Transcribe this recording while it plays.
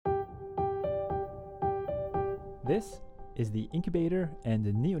This is the Incubator and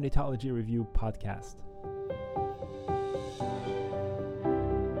the Neonatology Review podcast.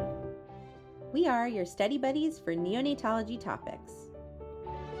 We are your study buddies for neonatology topics.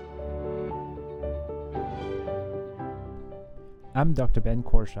 I'm Dr. Ben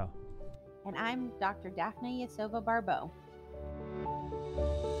Korshaw. And I'm Dr. Daphne Yasova-Barbeau.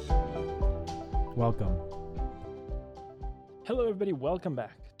 Welcome. Hello, everybody. Welcome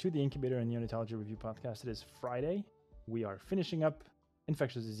back to the Incubator and Neonatology Review podcast. It is Friday. We are finishing up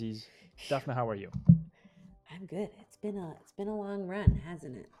infectious disease. Daphne, how are you? I'm good. It's been a long run,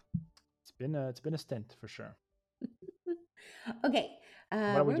 hasn't it? It's been a stint for sure. Okay. What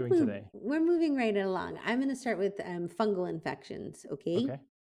are we doing today? We're moving right along. I'm going to start with fungal infections. Okay.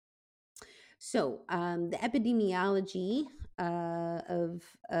 So the epidemiology of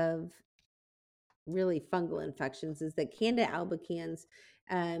really fungal infections is that Candida albicans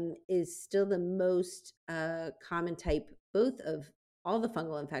is still the most common type, both of all the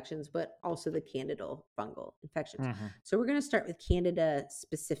fungal infections, but also the candidal fungal infections. Mm-hmm. So we're going to start with Candida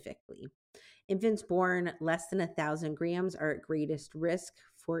specifically. Infants born less than 1,000 grams are at greatest risk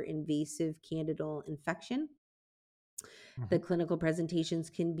for invasive candidal infection. Mm-hmm. The clinical presentations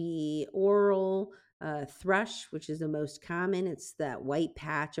can be oral, thrush, which is the most common. It's that white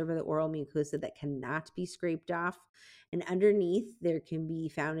patch over the oral mucosa that cannot be scraped off. And underneath, there can be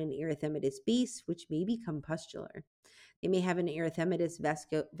found an erythematous base, which may become pustular. They may have an erythematous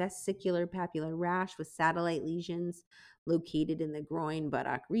vesicular papular rash with satellite lesions located in the groin,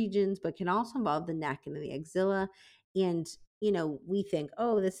 buttock regions, but can also involve the neck and the axilla. And we think,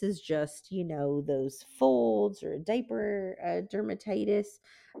 oh, this is just, those folds or diaper dermatitis,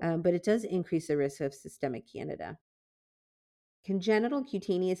 but it does increase the risk of systemic candida. Congenital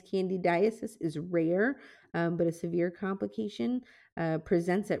cutaneous candidiasis is rare, but a severe complication.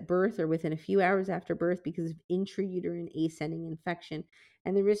 Presents at birth or within a few hours after birth because of intrauterine ascending infection.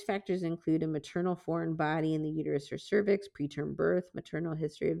 And the risk factors include a maternal foreign body in the uterus or cervix, preterm birth, maternal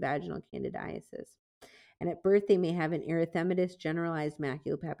history of vaginal candidiasis. And at birth, they may have an erythematous generalized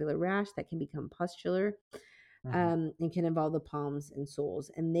maculopapular rash that can become pustular and can involve the palms and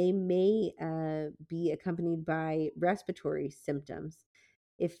soles. And they may be accompanied by respiratory symptoms.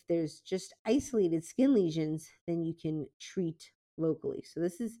 If there's just isolated skin lesions, then you can treat locally. So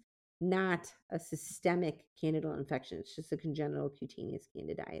this is not a systemic candidal infection. It's just a congenital cutaneous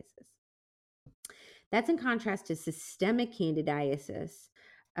candidiasis. That's in contrast to systemic candidiasis,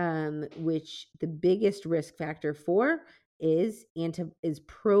 which the biggest risk factor for is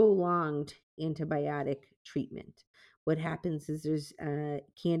prolonged antibiotic treatment. What happens is there's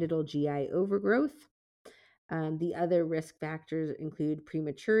candidal GI overgrowth. The other risk factors include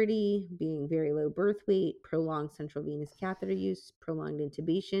prematurity, being very low birth weight, prolonged central venous catheter use, prolonged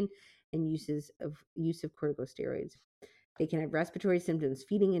intubation, and use of corticosteroids. They can have respiratory symptoms,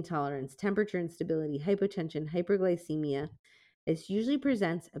 feeding intolerance, temperature instability, hypotension, hyperglycemia. This usually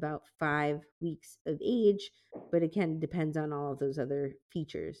presents about 5 weeks of age, but again, depends on all of those other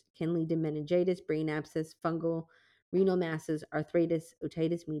features. It can lead to meningitis, brain abscess, fungal, renal masses, arthritis,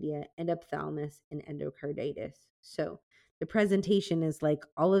 otitis media, endophthalmos, and endocarditis. So the presentation is like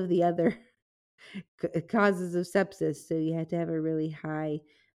all of the other causes of sepsis, so you have to have a really high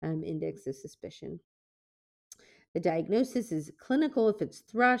index of suspicion. The diagnosis is clinical if it's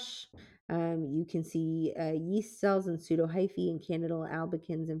thrush. You can see yeast cells and pseudohyphae and candidal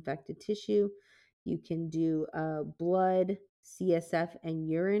albicans infected tissue. You can do blood, CSF, and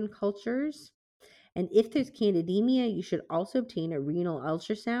urine cultures. And if there's candidemia, you should also obtain a renal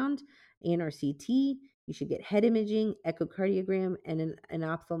ultrasound and or CT. You should get head imaging, echocardiogram, and an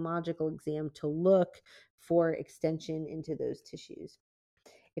ophthalmological exam to look for extension into those tissues.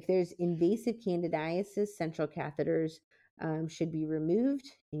 If there's invasive candidiasis, central catheters should be removed,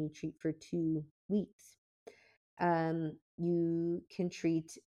 and you treat for 2 weeks. You can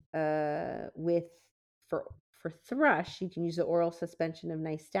treat for thrush. You can use the oral suspension of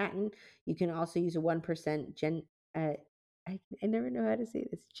nystatin. You can also use a 1% I never know how to say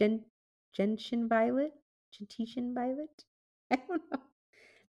this. Gentian violet. I don't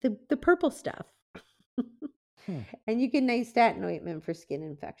know. The purple stuff. And you can nystatin ointment for skin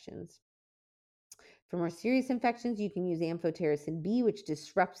infections. For more serious infections, you can use amphotericin B, which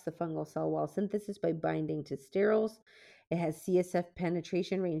disrupts the fungal cell wall synthesis by binding to sterols. It has CSF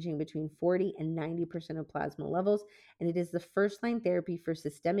penetration ranging between 40 and 90% of plasma levels, and it is the first-line therapy for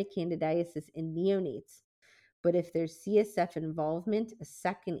systemic candidiasis in neonates. But if there's CSF involvement, a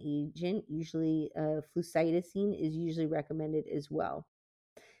second agent, usually flucytosine, is usually recommended as well.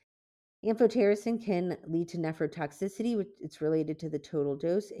 Amphotericin can lead to nephrotoxicity, which it's related to the total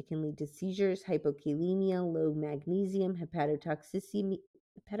dose. It can lead to seizures, hypokalemia, low magnesium, hepatotoxicity,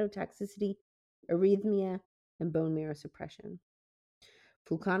 arrhythmia, and bone marrow suppression.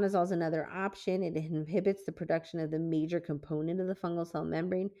 Fluconazole is another option. It inhibits the production of the major component of the fungal cell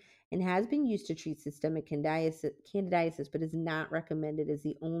membrane and has been used to treat systemic candidiasis, but is not recommended as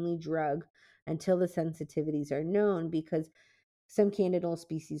the only drug until the sensitivities are known, because some candidal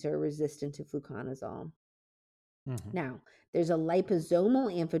species are resistant to fluconazole. Now, there's a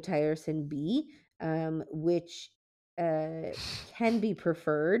liposomal amphotericin B, which can be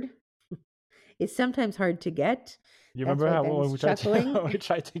preferred. It's sometimes hard to get. You That's remember why how Ben's we chuckling. we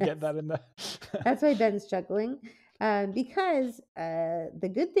tried to get that in the That's why Ben's chuckling. Because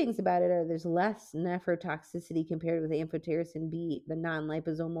the good things about it are there's less nephrotoxicity compared with amphotericin B, the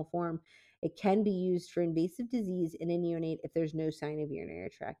non-liposomal form. It can be used for invasive disease in a neonate if there's no sign of urinary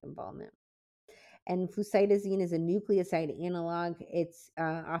tract involvement. And flucytosine is a nucleoside analog. It's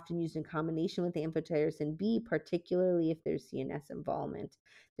often used in combination with amphotericin B, particularly if there's CNS involvement.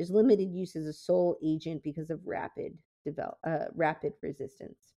 There's limited use as a sole agent because of rapid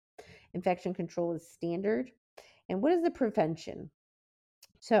resistance. Infection control is standard. And what is the prevention?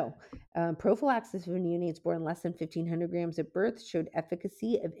 So, prophylaxis for neonates born less than 1,500 grams at birth showed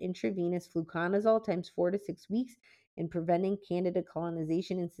efficacy of intravenous fluconazole times 4 to 6 weeks in preventing candida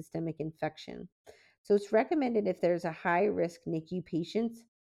colonization and systemic infection. So, it's recommended if there's a high risk NICU patients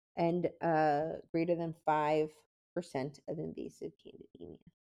and greater than 5% of invasive candidemia.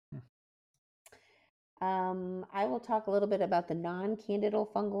 I will talk a little bit about the non-candidal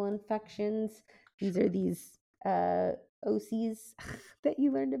fungal infections. These are these OCs that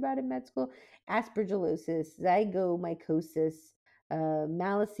you learned about in med school: aspergillosis, zygomycosis,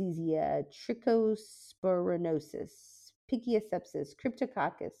 malassezia, trichosporinosis, pichiasepsis,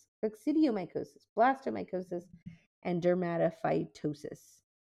 cryptococcus, coccidiomycosis, blastomycosis, and dermatophytosis.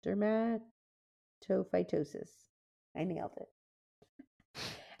 Dermatophytosis. I nailed it.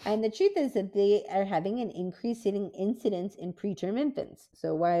 And the truth is that they are having an increasing incidence in preterm infants.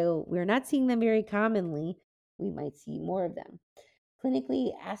 So while we're not seeing them very commonly, we might see more of them.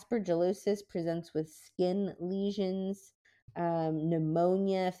 Clinically, aspergillosis presents with skin lesions,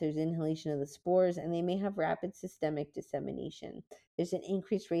 pneumonia if there's inhalation of the spores, and they may have rapid systemic dissemination. There's an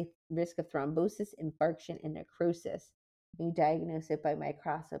increased risk of thrombosis, infarction, and necrosis. You diagnose it by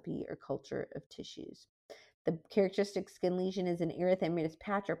microscopy or culture of tissues. The characteristic skin lesion is an erythematous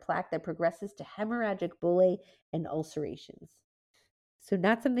patch or plaque that progresses to hemorrhagic bullae and ulcerations. So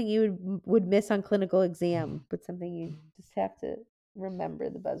not something you would miss on clinical exam, but something you just have to remember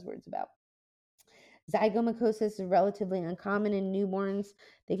the buzzwords about. Zygomycosis is relatively uncommon in newborns.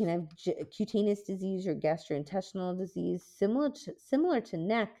 They can have cutaneous disease or gastrointestinal disease, similar to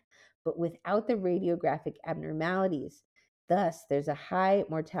neck, but without the radiographic abnormalities. Thus, there's a high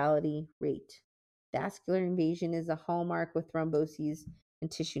mortality rate. Vascular invasion is a hallmark with thromboses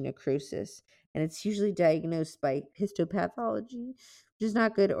and tissue necrosis, and it's usually diagnosed by histopathology, which is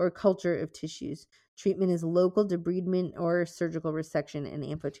not good, or culture of tissues. Treatment is local debridement or surgical resection and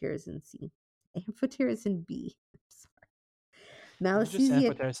amphotericin C. Amphotericin B. Did you just say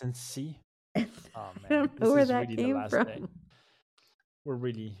Malassezia. amphotericin C? Oh I man, don't know this where is that really the came last from. day. We're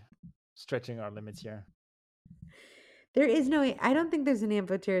really stretching our limits here. There is no, I don't think there's an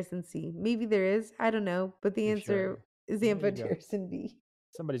amphotericin C. Maybe there is. I don't know. But the answer is amphotericin B.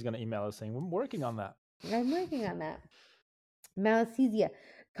 Somebody's going to email us saying, we're working on that. I'm working on that. Malassezia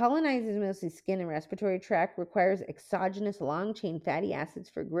colonizes mostly skin and respiratory tract, requires exogenous long-chain fatty acids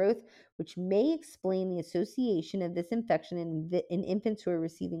for growth, which may explain the association of this infection in infants who are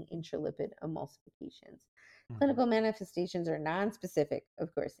receiving intralipid emulsifications. Clinical manifestations are nonspecific,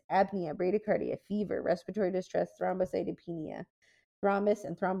 of course: apnea, bradycardia, fever, respiratory distress, thrombocytopenia. Thrombus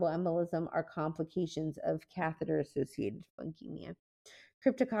and thromboembolism are complications of catheter-associated fungemia.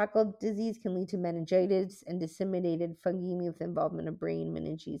 Cryptococcal disease can lead to meningitis and disseminated fungemia with involvement of brain,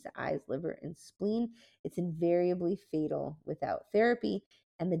 meninges, eyes, liver, and spleen. It's invariably fatal without therapy,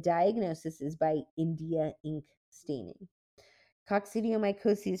 and the diagnosis is by India ink staining.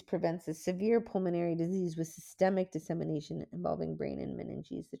 Coccidiomycosis prevents a severe pulmonary disease with systemic dissemination involving brain and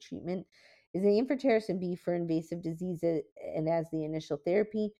meninges. The treatment is the amphotericin B for invasive disease and as the initial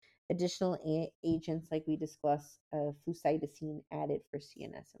therapy. Additional agents, like we discussed, flucytosine added for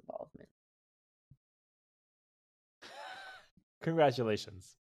CNS involvement.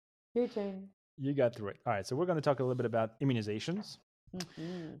 Congratulations. Your turn. You got through it. All right, so we're going to talk a little bit about immunizations.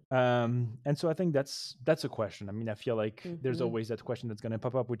 And so I think that's a question. I mean, I feel like there's always that question that's going to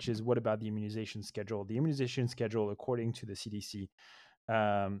pop up, which is, what about the immunization schedule? The immunization schedule, according to the CDC,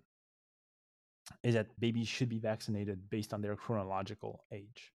 is that babies should be vaccinated based on their chronological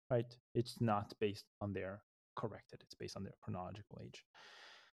age, right? It's not based on their corrected, it's based on their chronological age.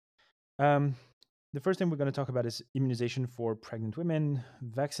 The first thing we're going to talk about is immunization for pregnant women.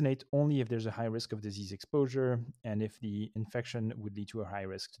 Vaccinate only if there's a high risk of disease exposure and if the infection would lead to a high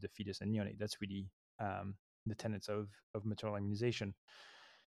risk to the fetus and neonate. That's really the tenets of maternal immunization.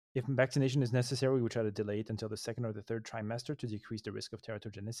 If vaccination is necessary, we try to delay it until the second or the third trimester to decrease the risk of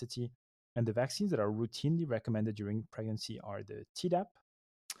teratogenicity. And the vaccines that are routinely recommended during pregnancy are the Tdap,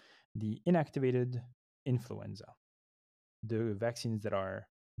 the inactivated influenza. The vaccines that are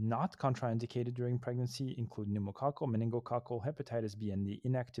not contraindicated during pregnancy include pneumococcal, meningococcal, hepatitis B, and the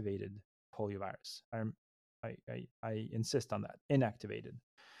inactivated poliovirus. I insist on that, inactivated.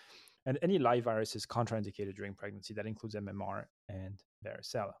 And any live virus is contraindicated during pregnancy. That includes MMR and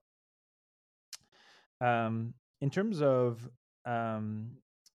varicella. In terms of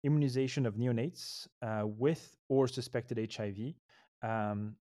immunization of neonates with or suspected HIV,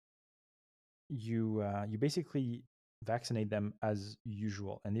 you basically vaccinate them as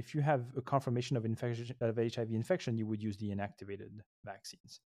usual. And if you have a confirmation of HIV infection, you would use the inactivated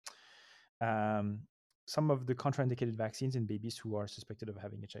vaccines. Some of the contraindicated vaccines in babies who are suspected of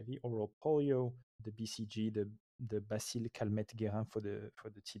having HIV: oral polio, the BCG, the Bacille Calmette Guerin for the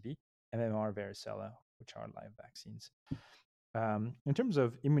TB, MMR, varicella, which are live vaccines. In terms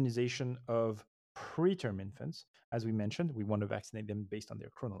of immunization of preterm infants, as we mentioned, we want to vaccinate them based on their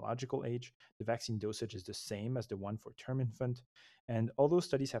chronological age. The vaccine dosage is the same as the one for term infant. And although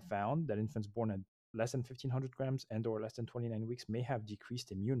studies have found that infants born at less than 1,500 grams and or less than 29 weeks may have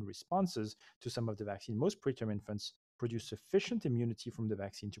decreased immune responses to some of the vaccine, most preterm infants produce sufficient immunity from the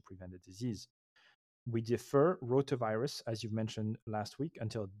vaccine to prevent the disease. We defer rotavirus, as you've mentioned last week,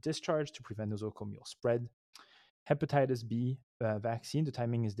 until discharge to prevent nosocomial spread. Hepatitis B vaccine, the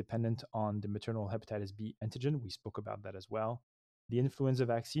timing is dependent on the maternal hepatitis B antigen. We spoke about that as well. The influenza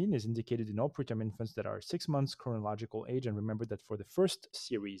vaccine is indicated in all preterm infants that are 6 months chronological age. And remember that for the first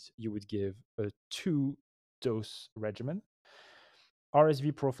series, you would give a 2-dose regimen.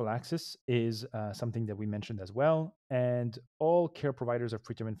 RSV prophylaxis is something that we mentioned as well. And all care providers of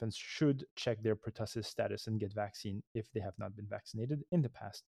preterm infants should check their pertussis status and get vaccine if they have not been vaccinated in the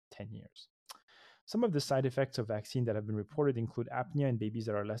past 10 years. Some of the side effects of vaccine that have been reported include apnea in babies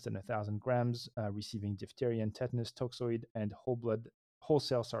that are less than 1,000 grams receiving diphtheria and tetanus, toxoid, and whole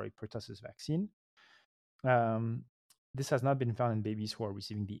cell pertussis vaccine. This has not been found in babies who are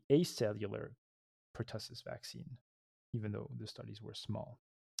receiving the acellular pertussis vaccine, even though the studies were small.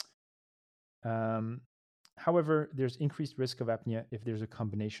 However, there's increased risk of apnea if there's a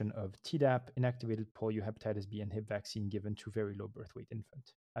combination of Tdap, inactivated polio, hepatitis B, and Hib vaccine given to very low birth weight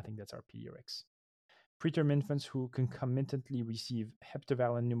infant. I think that's our pediatrics. Preterm infants who concomitantly receive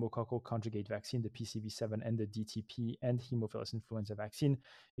heptavalent pneumococcal conjugate vaccine, the PCV7 and the DTP and Haemophilus influenza vaccine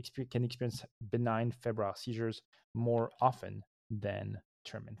can experience benign febrile seizures more often than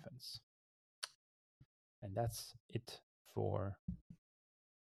term infants. And that's it for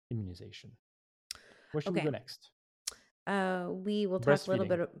immunization. Where should we go next? We will talk a little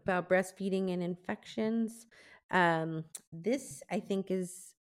bit about breastfeeding and infections. This, I think,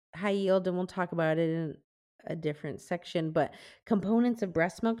 is high yield, and we'll talk about it in a different section, but components of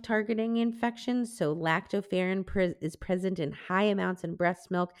breast milk targeting infections. So lactoferrin is present in high amounts in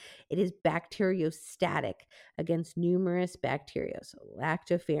breast milk. It is bacteriostatic against numerous bacteria. So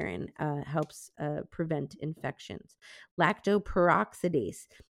lactoferrin helps prevent infections. Lactoperoxidase.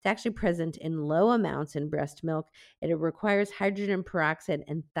 It's actually present in low amounts in breast milk. It requires hydrogen peroxide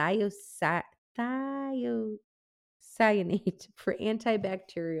and thiocyanate for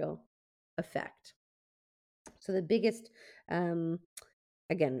antibacterial effect. So the biggest,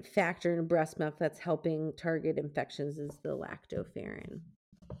 again, factor in breast milk that's helping target infections is the lactoferrin.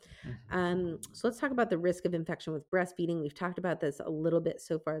 So let's talk about the risk of infection with breastfeeding. We've talked about this a little bit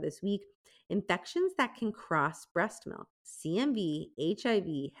so far this week. Infections that can cross breast milk: CMV,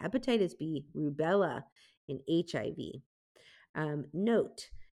 HIV, hepatitis B, rubella, and HIV. Note,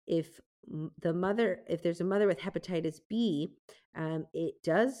 if there's a mother with hepatitis B, it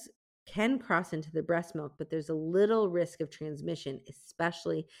can cross into the breast milk, but there's a little risk of transmission,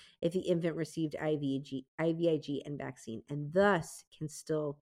 especially if the infant received IVIG and vaccine, and thus can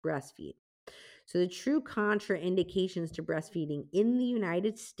still breastfeed. So the true contraindications to breastfeeding in the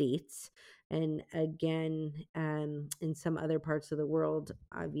United States, and again, in some other parts of the world,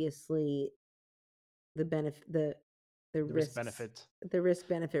 obviously the the risk risks, benefit. the risk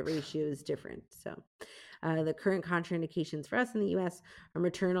benefit ratio is different. So the current contraindications for us in the US are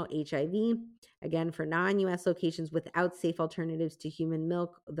maternal HIV. Again, for non-US locations without safe alternatives to human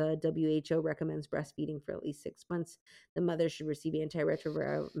milk, the WHO recommends breastfeeding for at least 6 months. The mother should receive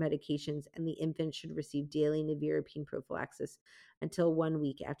antiretroviral medications, and the infant should receive daily nevirapine prophylaxis until 1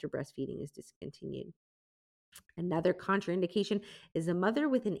 week after breastfeeding is discontinued. Another contraindication is a mother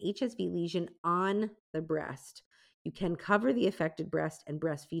with an HSV lesion on the breast. You can cover the affected breast and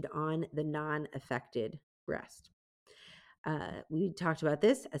breastfeed on the non-affected breast. We talked about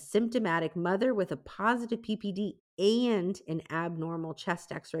this. A symptomatic mother with a positive PPD and an abnormal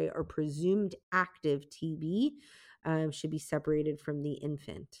chest x-ray or presumed active TB should be separated from the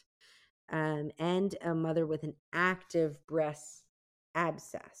infant. And a mother with an active breast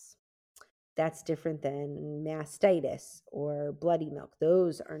abscess. That's different than mastitis or bloody milk.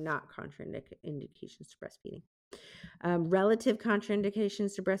 Those are not contraindications to breastfeeding. Relative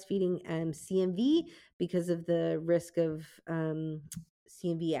contraindications to breastfeeding, CMV, because of the risk of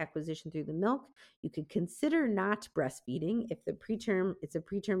CMV acquisition through the milk. You could consider not breastfeeding if it's a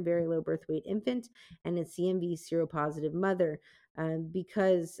preterm very low birth weight infant and a CMV seropositive mother,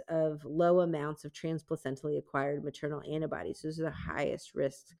 because of low amounts of transplacentally acquired maternal antibodies. Those are the highest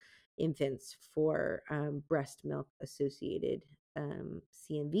risk infants for breast milk associated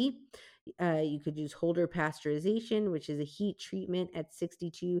CMV. You could use Holder pasteurization, which is a heat treatment at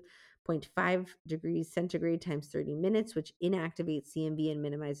 62.5 degrees centigrade times 30 minutes, which inactivates CMV and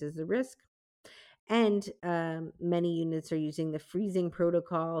minimizes the risk. And many units are using the freezing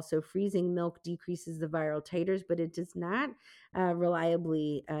protocol. So freezing milk decreases the viral titers, but it does not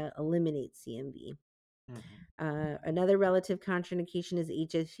reliably eliminate CMV. Another relative contraindication is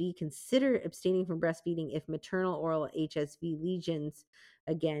HSV. Consider abstaining from breastfeeding if maternal oral HSV lesions.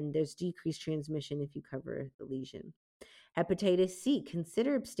 Again, there's decreased transmission if you cover the lesion. Hepatitis C.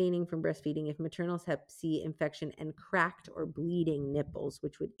 Consider abstaining from breastfeeding if maternal hep C infection and cracked or bleeding nipples,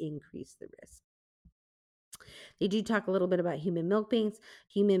 which would increase the risk. They do talk a little bit about human milk banks.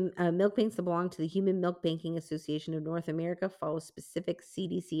 Human milk banks that belong to the Human Milk Banking Association of North America follow specific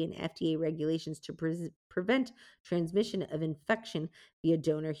CDC and FDA regulations to prevent transmission of infection via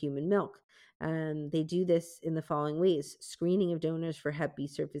donor human milk. They do this in the following ways: screening of donors for hep B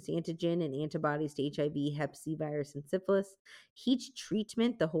surface antigen and antibodies to HIV, hep C virus, and syphilis; heat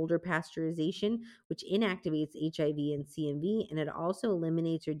treatment, the Holder pasteurization, which inactivates HIV and CMV, and it also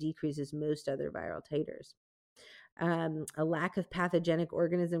eliminates or decreases most other viral titers. A lack of pathogenic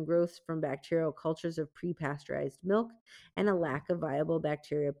organism growth from bacterial cultures of pre-pasteurized milk, and a lack of viable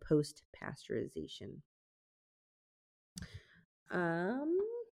bacteria post-pasteurization.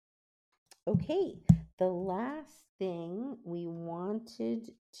 Okay, the last thing we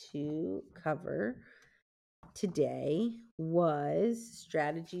wanted to cover today was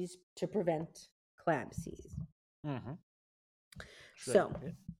strategies to prevent CLABSIs. So,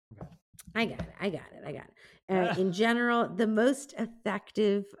 I got it. In general, the most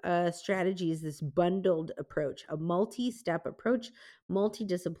effective strategy is this bundled approach, a multi-step approach,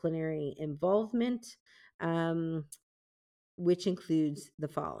 multidisciplinary involvement, which includes the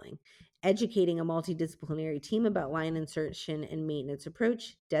following: educating a multidisciplinary team about line insertion and maintenance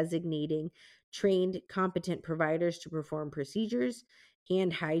approach, designating trained, competent providers to perform procedures,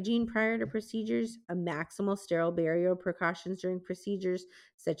 hand hygiene prior to procedures, a maximal sterile barrier precautions during procedures,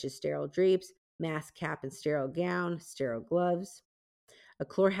 such as sterile drapes, mask cap and sterile gown, sterile gloves, a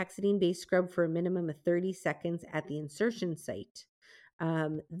chlorhexidine-based scrub for a minimum of 30 seconds at the insertion site.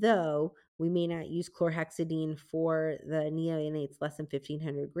 Though we may not use chlorhexidine for the neonates less than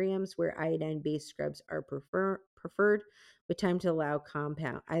 1,500 grams, where iodine-based scrubs are preferred, with time to allow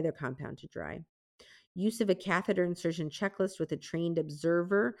either compound to dry. Use of a catheter insertion checklist with a trained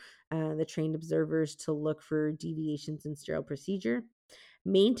observer. The trained observers to look for deviations in sterile procedure.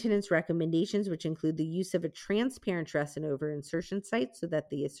 Maintenance recommendations, which include the use of a transparent dressing over insertion site so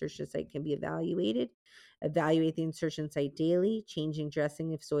that the insertion site can be evaluated. Evaluate the insertion site daily, changing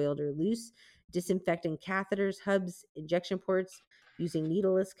dressing if soiled or loose. Disinfecting catheters, hubs, injection ports, using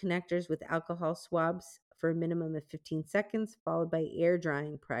needleless connectors with alcohol swabs for a minimum of 15 seconds, followed by air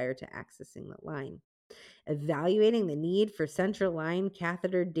drying prior to accessing the line. Evaluating the need for central line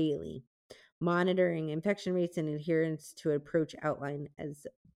catheter daily. Monitoring infection rates and adherence to approach outline as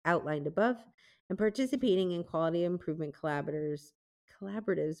outlined above, and participating in quality improvement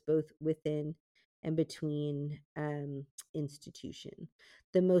collaboratives both within and between institution.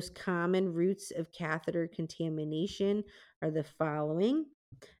 The most common routes of catheter contamination are the following.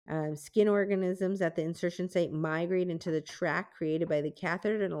 Skin organisms at the insertion site migrate into the tract created by the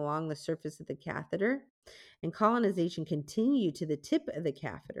catheter and along the surface of the catheter. And colonization continued to the tip of the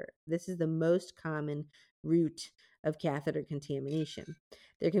catheter. This is the most common route of catheter contamination.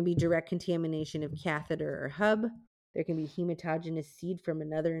 There can be direct contamination of catheter or hub. There can be hematogenous seed from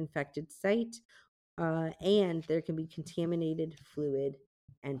another infected site. And there can be contaminated fluid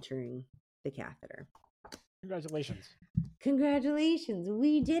entering the catheter. Congratulations. Congratulations,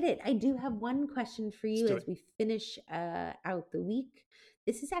 we did it. I do have one question for you as it. we finish out the week.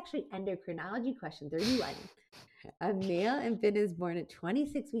 This is actually endocrinology question 31. A male infant is born at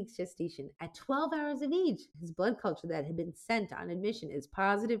 26 weeks gestation. At 12 hours of age, his blood culture that had been sent on admission is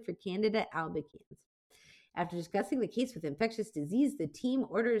positive for Candida albicans. After discussing the case with infectious disease, the team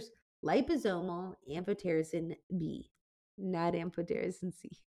orders liposomal amphotericin B, not amphotericin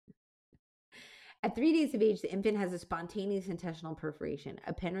C. At 3 days of age, the infant has a spontaneous intestinal perforation.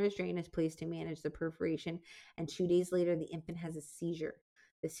 A Penrose drain is placed to manage the perforation, and 2 days later, the infant has a seizure.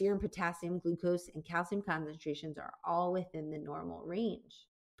 The serum potassium, glucose, and calcium concentrations are all within the normal range.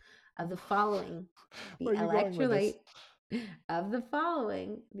 Of the following, the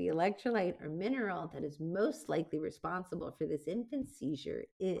electrolyte or mineral that is most likely responsible for this infant's seizure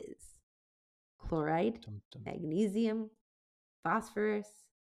is chloride, magnesium, phosphorus,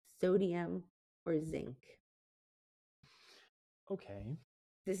 sodium, or zinc? Okay.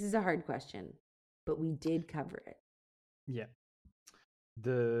 This is a hard question, but we did cover it. Yeah.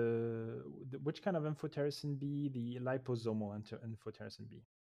 The which kind of amphotericin B? The liposomal amphotericin B.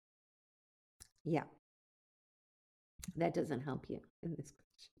 Yeah. That doesn't help you in this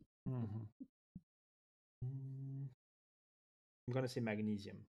question. Mm-hmm. I'm going to say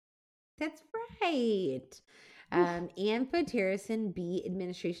magnesium. That's right. Amphotericin B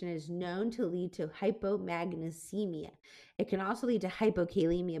administration is known to lead to hypomagnesemia. It can also lead to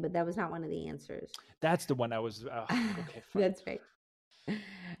hypokalemia, but that was not one of the answers. That's the one I was. Okay, fine. That's right.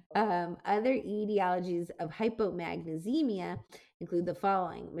 Other etiologies of hypomagnesemia include the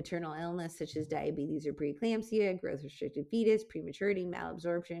following: maternal illness such as diabetes or preeclampsia, growth-restricted fetus, prematurity,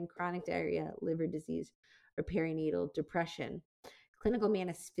 malabsorption, chronic diarrhea, liver disease, or perinatal depression. Clinical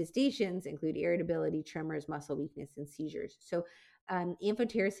manifestations include irritability, tremors, muscle weakness, and seizures. So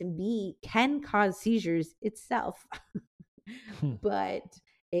amphotericin B can cause seizures itself, but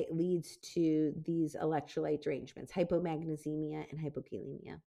it leads to these electrolyte derangements, hypomagnesemia and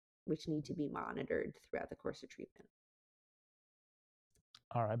hypokalemia, which need to be monitored throughout the course of treatment.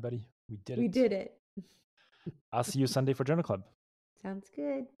 All right, buddy. We did it. We did it. I'll see you Sunday for Journal Club. Sounds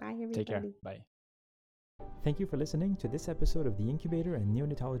good. Bye, everybody. Take care. Bye. Thank you for listening to this episode of the Incubator and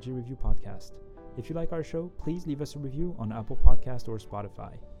Neonatology Review podcast. If you like our show, please leave us a review on Apple Podcast or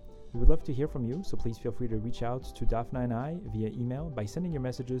Spotify. We would love to hear from you, so please feel free to reach out to Daphna and I via email by sending your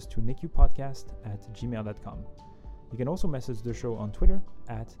messages to nicupodcast@gmail.com. You can also message the show on Twitter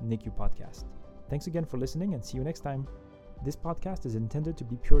 @nicupodcast. Thanks again for listening, and see you next time. This podcast is intended to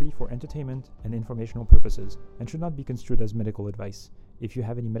be purely for entertainment and informational purposes and should not be construed as medical advice. If you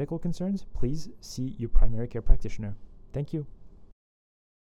have any medical concerns, please see your primary care practitioner. Thank you.